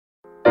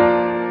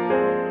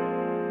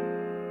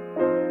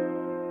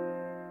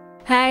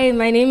Hi,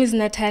 my name is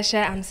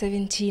Natasha. I'm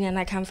 17 and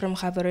I come from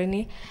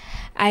Gaborone.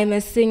 I'm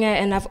a singer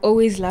and I've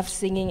always loved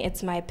singing.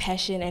 It's my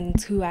passion and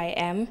it's who I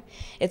am.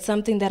 It's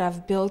something that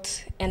I've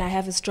built and I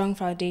have a strong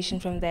foundation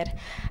from that.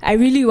 I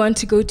really want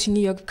to go to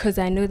New York because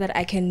I know that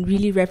I can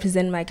really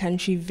represent my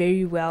country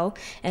very well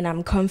and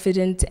I'm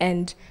confident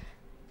and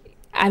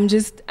I'm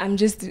just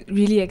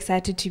really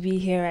excited to be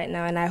here right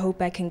now and I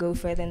hope I can go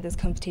further in this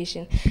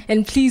competition.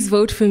 And please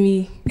vote for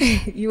me.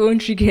 You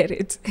won't regret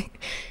it.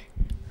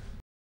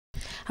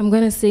 I'm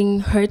gonna sing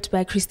Hurt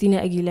by Christina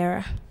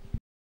Aguilera.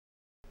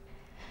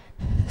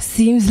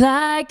 Seems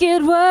like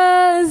it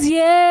was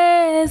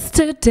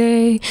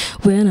yesterday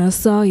when I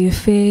saw your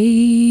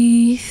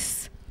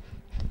face.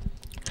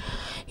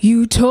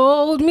 You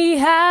told me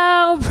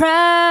how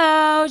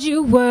proud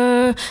you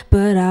were,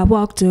 but I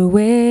walked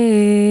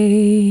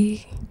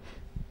away.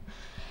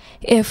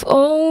 If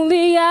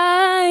only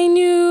I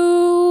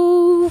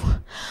knew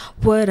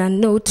what I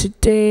know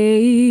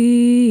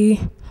today.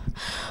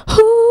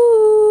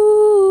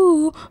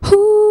 Ooh,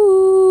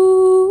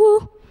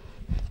 ooh.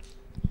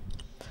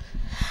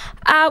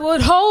 I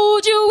would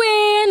hold you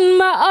in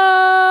my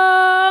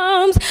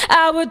arms,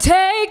 I would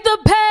take the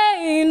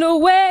pain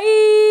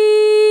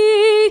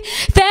away.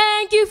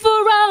 Thank you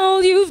for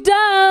all you've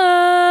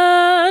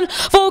done,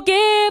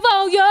 forgive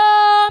all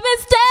your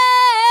mistakes.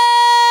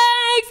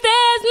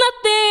 There's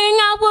nothing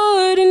I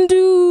wouldn't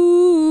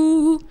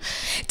do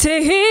to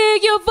hear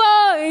your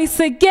voice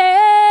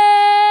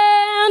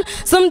again.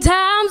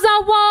 Sometimes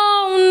I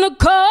wanna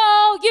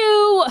call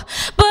you,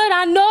 but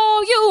I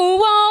know you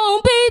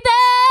won't be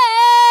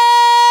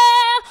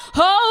there.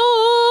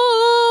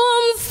 Oh,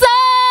 I'm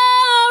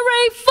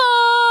sorry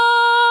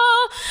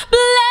for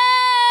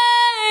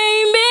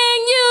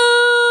blaming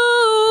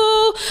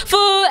you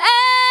for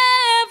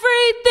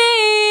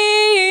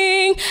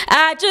everything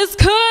I just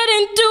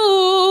couldn't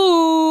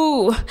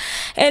do.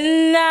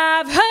 And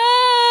I've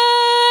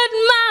hurt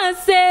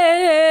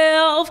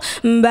myself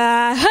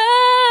by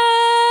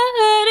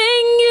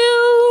hurting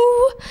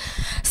you.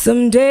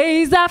 Some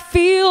days I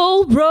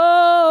feel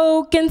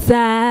broke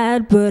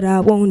inside, but I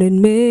won't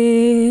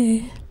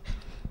admit.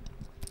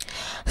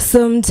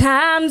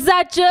 Sometimes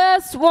I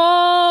just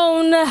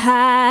wanna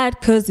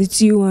hide, 'cause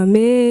it's you I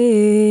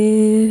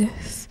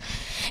miss.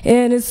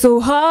 And it's so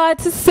hard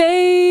to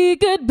say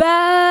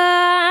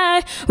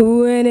goodbye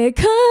when it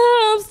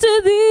comes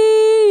to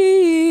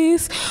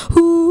this.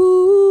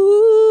 Ooh,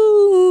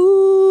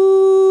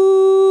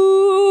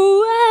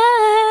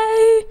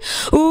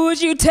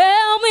 would you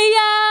tell me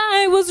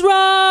I was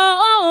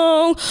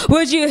wrong?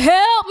 Would you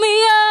help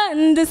me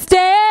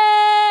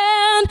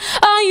understand?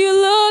 Are you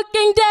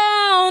looking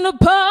down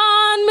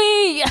upon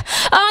me?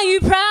 Are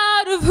you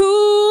proud of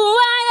who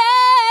I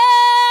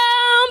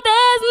am?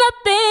 There's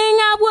nothing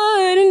I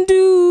wouldn't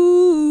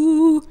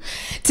do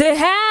to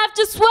have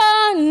just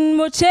one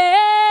more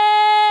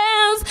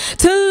chance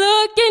to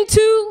look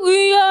into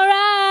your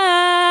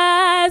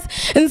eyes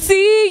and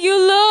see you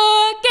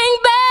looking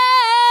back.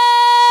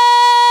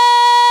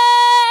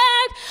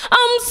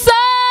 I'm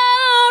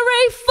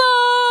sorry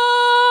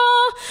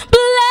for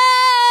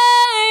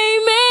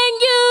blaming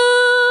you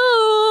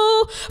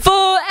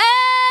for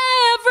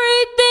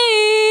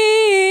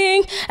everything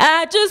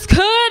I just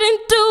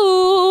couldn't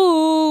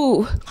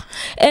do.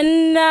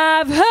 And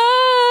I've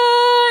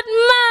hurt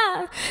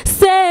myself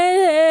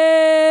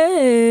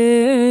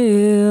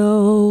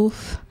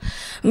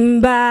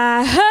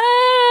by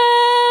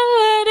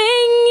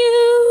hurting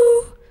you.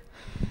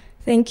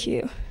 Thank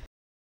you.